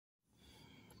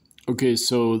Okay,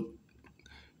 so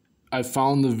I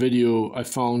found the video. I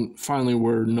found finally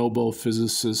where Nobel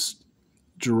physicist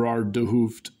Gerard de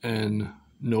Hooft and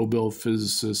Nobel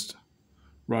physicist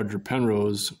Roger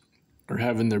Penrose are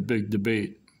having their big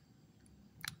debate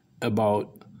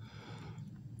about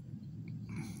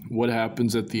what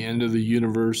happens at the end of the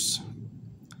universe.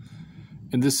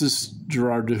 And this is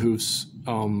Gerard de Hooft's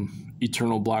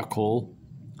eternal black hole.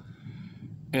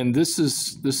 And this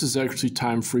is actually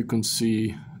time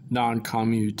frequency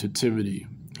noncommutativity.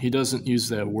 He doesn't use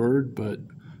that word, but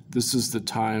this is the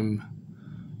time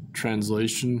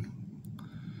translation.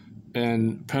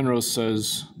 And Penrose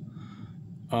says,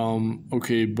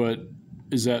 okay, but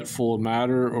is that full of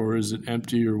matter or is it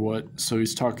empty or what? So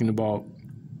he's talking about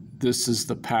this is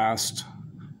the past.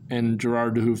 And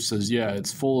Gerard de Hooft says, yeah,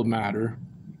 it's full of matter.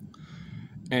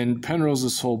 And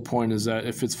Penrose's whole point is that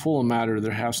if it's full of matter,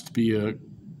 there has to be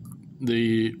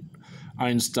the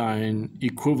Einstein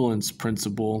equivalence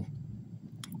principle,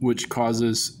 which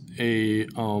causes a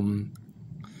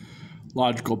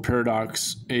logical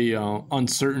paradox, a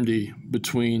uncertainty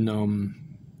between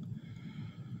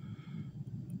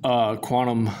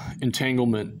quantum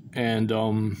entanglement and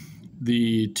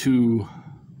the two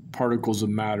particles of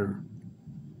matter.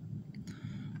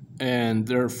 And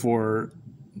therefore,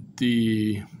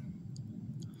 the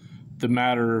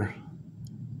matter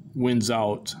wins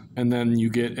out, and then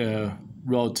you get a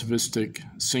relativistic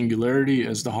singularity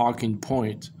as the Hawking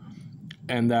point,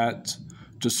 and that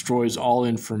destroys all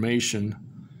information,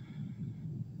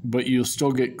 but you'll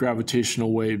still get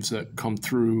gravitational waves that come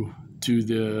through to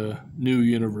the new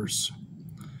universe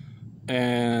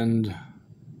and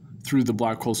through the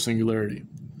black hole singularity.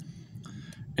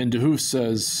 And de Hooft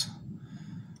says,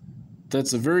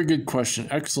 that's a very good question,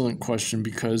 excellent question,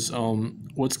 because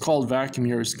what's called vacuum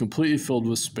here is completely filled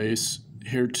with space.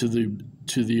 Here to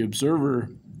the observer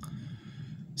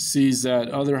sees that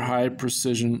other high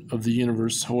precision of the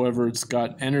universe. However, it's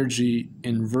got energy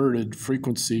inverted,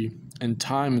 frequency, and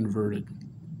time inverted.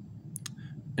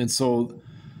 And so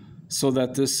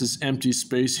that this is empty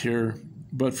space here.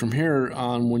 But from here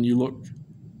on, when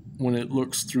it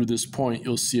looks through this point,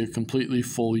 you'll see a completely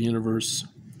full universe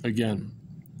again.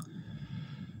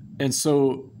 And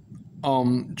so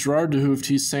Gerard de Hooft,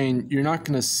 he's saying you're not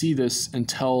going to see this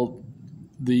until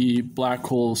the black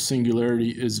hole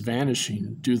singularity is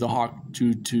vanishing due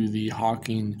to the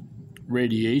Hawking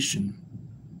radiation,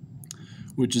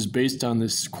 which is based on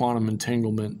this quantum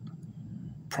entanglement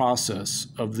process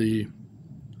of the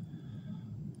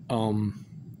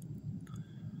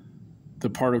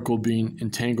particle being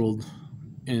entangled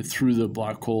through the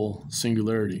black hole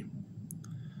singularity.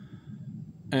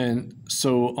 And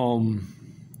so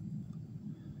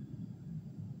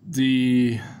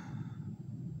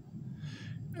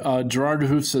Gerard de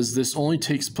Hooft says this only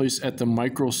takes place at the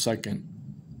microsecond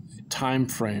time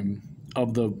frame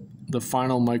of the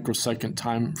final microsecond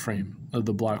time frame of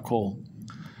the black hole.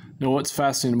 Now, what's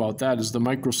fascinating about that is the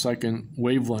microsecond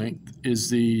wavelength is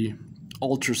the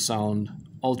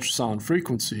ultrasound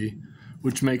frequency,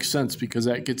 which makes sense because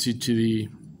that gets you to the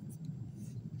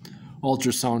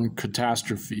ultrasound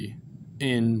catastrophe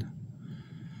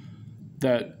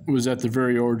that was at the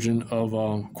very origin of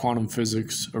quantum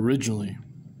physics originally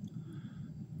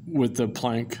with the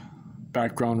Planck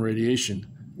background radiation.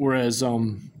 Whereas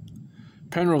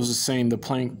Penrose is saying the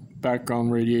Planck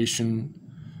background radiation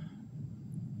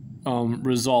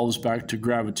resolves back to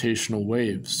gravitational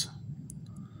waves,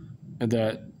 and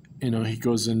that, he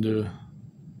goes into,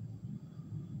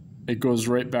 it goes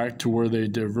right back to where they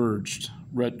diverged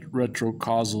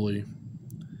retrocausally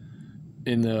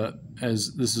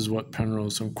as this is what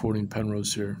Penrose, I'm quoting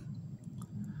Penrose here.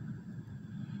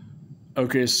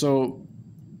 Okay, so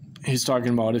he's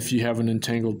talking about if you have an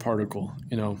entangled particle,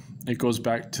 it goes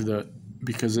back to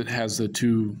because it has the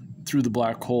two through the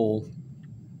black hole,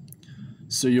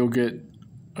 so you'll get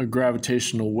a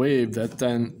gravitational wave that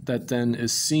then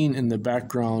is seen in the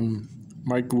background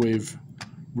microwave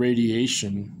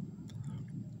radiation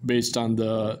based on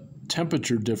the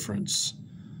temperature difference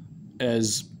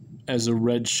as a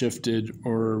red shifted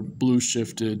or blue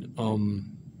shifted.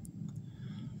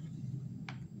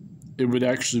 It would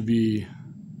actually be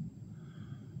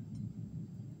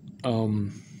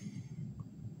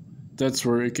that's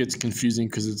where it gets confusing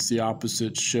because it's the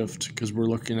opposite shift because we're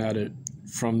looking at it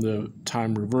from the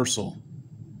time reversal.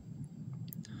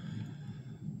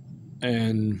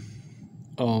 And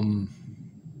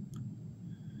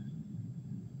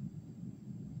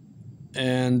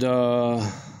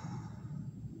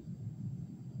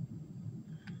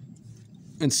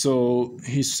so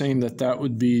he's saying that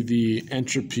would be the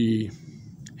entropy.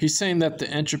 He's saying that the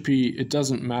entropy, it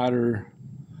doesn't matter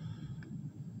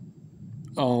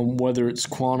whether it's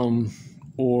quantum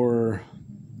or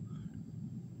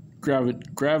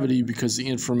gravity, because the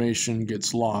information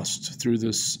gets lost through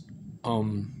this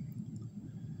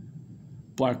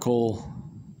black hole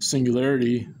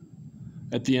singularity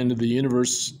at the end of the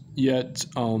universe, yet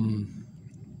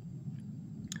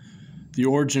the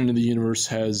origin of the universe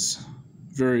has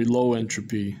very low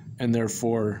entropy, and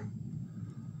therefore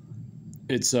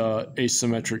it's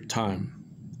asymmetric time.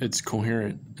 It's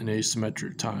coherent and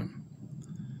asymmetric time.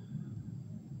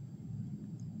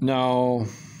 Now,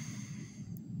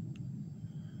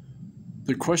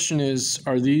 the question is,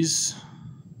 are these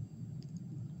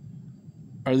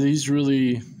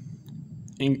really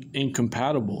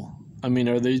incompatible? I mean,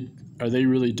 are they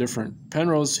really different?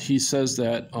 Penrose, he says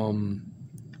that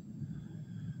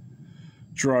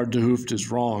Gerard de Hooft is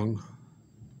wrong,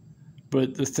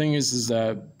 but the thing is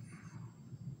that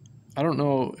I don't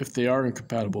know if they are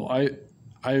incompatible. I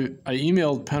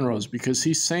emailed Penrose because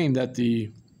he's saying that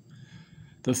the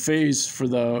phase for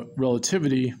the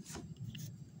relativity,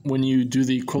 when you do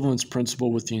the equivalence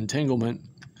principle with the entanglement,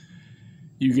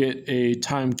 you get a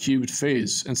time cubed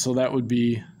phase, and so that would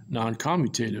be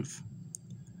non-commutative.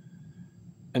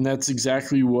 And that's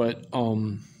exactly what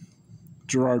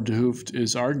Gerard de Hooft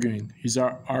is arguing. He's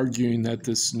arguing that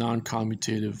this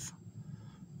non-commutative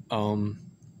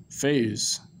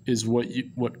phase is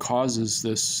what causes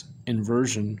this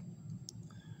inversion.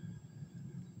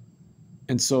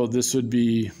 And so this would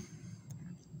be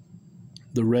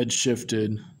the red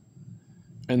shifted,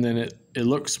 and then it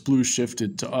looks blue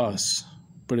shifted to us,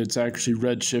 but it's actually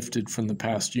red shifted from the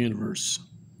past universe.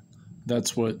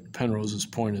 That's what Penrose's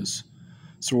point is.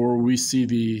 So where we see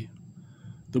the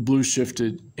blue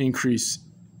shifted increase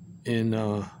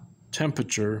in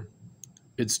temperature,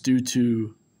 it's due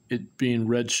to it being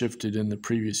red shifted in the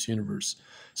previous universe.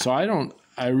 So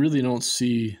I really don't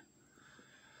see.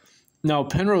 Now,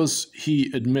 Penrose,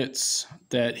 he admits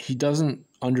that he doesn't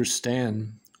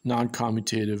understand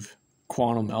non-commutative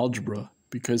quantum algebra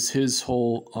because his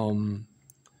whole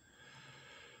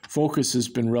focus has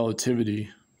been relativity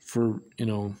for,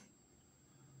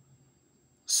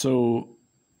 so,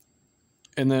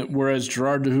 and then whereas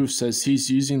Gerard de Hooft says he's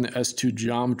using the S2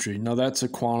 geometry. Now that's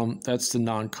the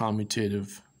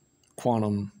non-commutative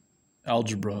quantum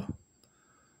algebra.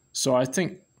 So I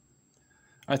think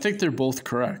they're both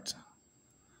correct.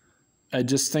 I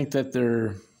just think that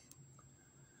they're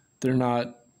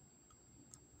not.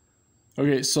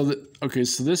 Okay, so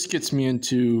this gets me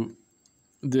into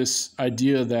this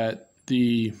idea that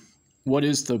what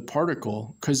is the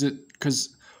particle? Because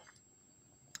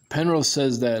Penrose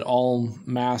says that all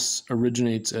mass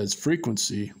originates as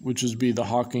frequency, which would be the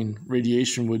Hawking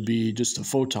radiation would be just a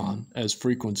photon as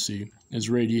frequency, as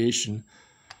radiation,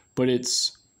 but it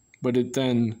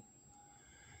then,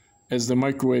 as the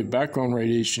microwave background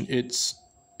radiation, it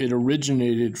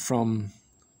originated from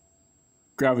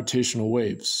gravitational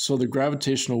waves. So the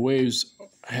gravitational waves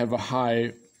have a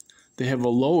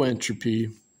low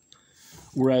entropy,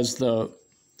 whereas the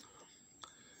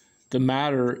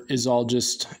matter is all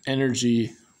just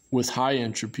energy with high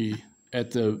entropy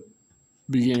at the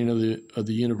beginning of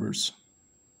the universe.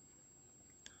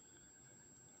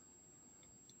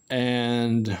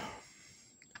 And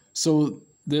so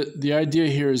the idea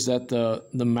here is that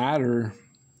the matter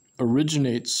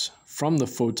originates from the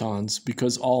photons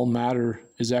because all matter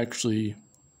is actually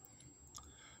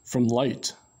from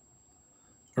light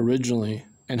originally.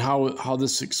 And how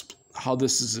this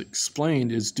is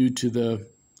explained is due to the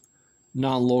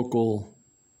non-local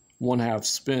 1/2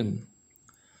 spin.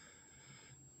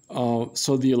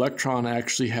 So the electron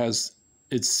actually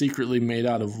it's secretly made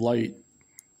out of light.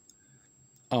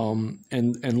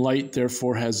 And light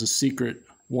therefore has a secret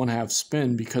 1/2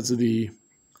 spin because of the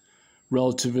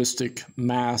relativistic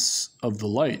mass of the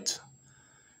light.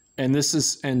 And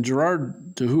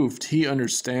Gerard de Hooft, he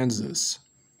understands this.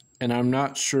 And I'm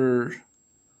not sure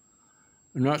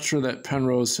that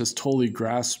Penrose has totally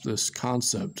grasped this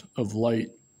concept of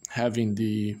light having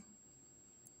the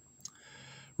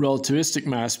relativistic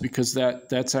mass, because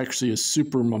that's actually a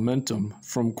super momentum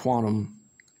from quantum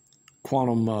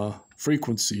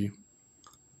frequency.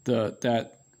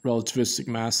 That relativistic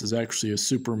mass is actually a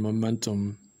super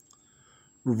momentum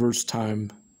reverse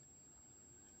time.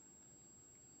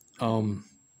 So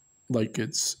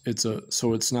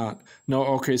it's not. No,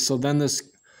 okay, so then this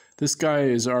guy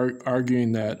is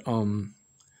arguing that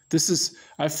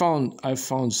I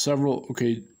found several.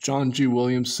 Okay, John G.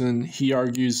 Williamson, he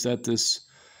argues that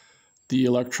the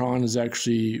electron is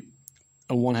actually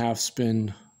a 1/2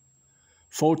 spin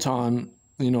photon.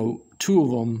 Two of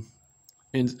them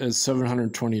as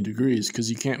 720 degrees, because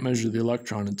you can't measure the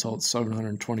electron until it's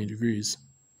 720 degrees.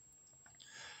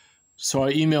 So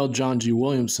I emailed John G.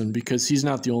 Williamson, because he's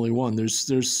not the only one. There's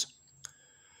this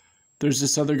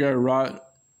other guy,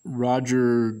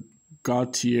 Roger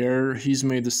Gautier. He's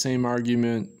made the same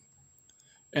argument.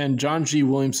 And John G.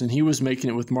 Williamson, he was making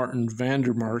it with Martin van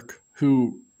der Mark,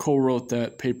 who co-wrote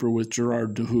that paper with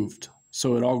Gerard de Hooft.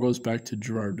 So it all goes back to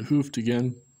Gerard de Hooft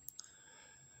again.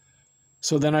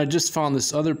 So then I just found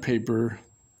this other paper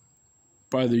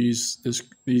by these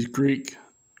Greek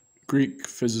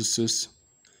physicists.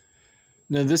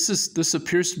 Now this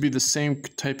appears to be the same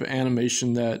type of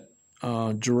animation that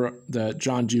that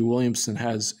John G. Williamson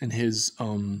has in his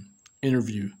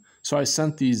interview. So I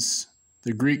sent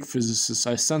the Greek physicists,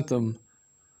 I sent them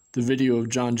the video of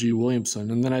John G. Williamson,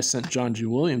 and then I sent John G.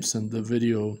 Williamson the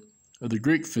video of the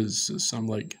Greek physicists. I'm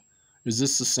like, is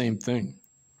this the same thing?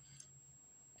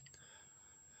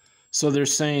 So they're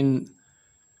saying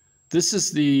this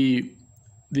is the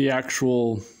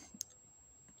actual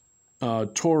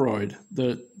toroid,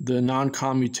 the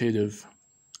non-commutative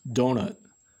donut.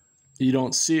 You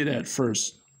don't see it at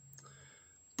first.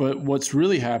 But what's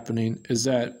really happening is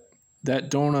that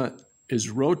donut is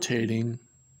rotating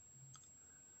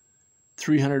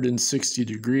 360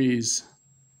 degrees.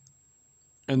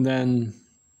 And then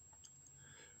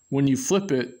when you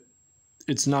flip it,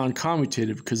 it's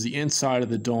non-commutative, because the inside of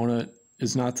the donut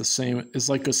is not the same. It's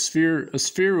like a sphere. A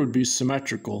sphere would be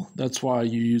symmetrical. That's why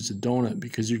you use a donut,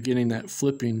 because you're getting that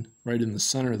flipping right in the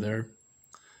center there.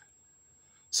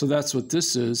 So that's what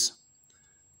this is.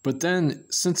 But then,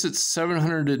 since it's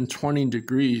 720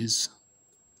 degrees,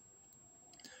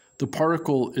 the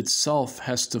particle itself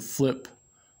has to flip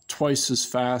twice as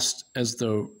fast as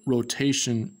the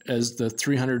rotation, as the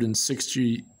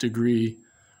 360 degree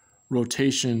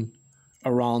rotation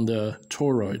around the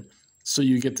toroid. So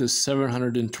you get this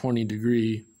 720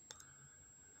 degree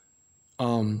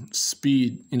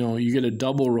speed. You get a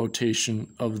double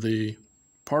rotation of the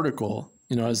particle,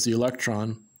 as the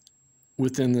electron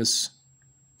within this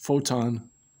photon.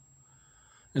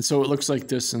 And so it looks like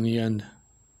this in the end.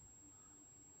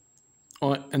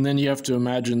 Oh, and then you have to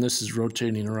imagine this is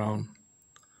rotating around.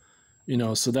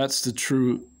 So that's the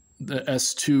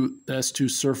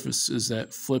S2 surface is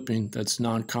that flipping that's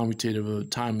non-commutative of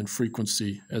time and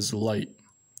frequency as the light.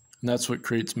 And that's what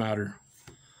creates matter.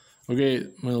 Okay,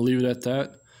 I'm going to leave it at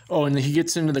that. Oh, and he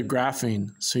gets into the graphene.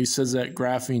 So he says that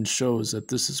graphene shows that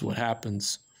this is what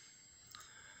happens,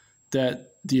 that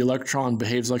the electron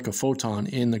behaves like a photon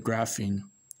in the graphene.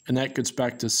 And that gets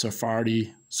back to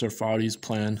Sarfati's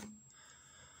plan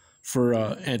for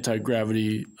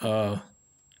anti-gravity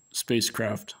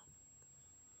spacecraft.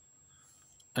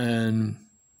 And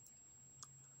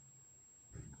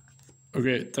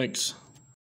okay, thanks.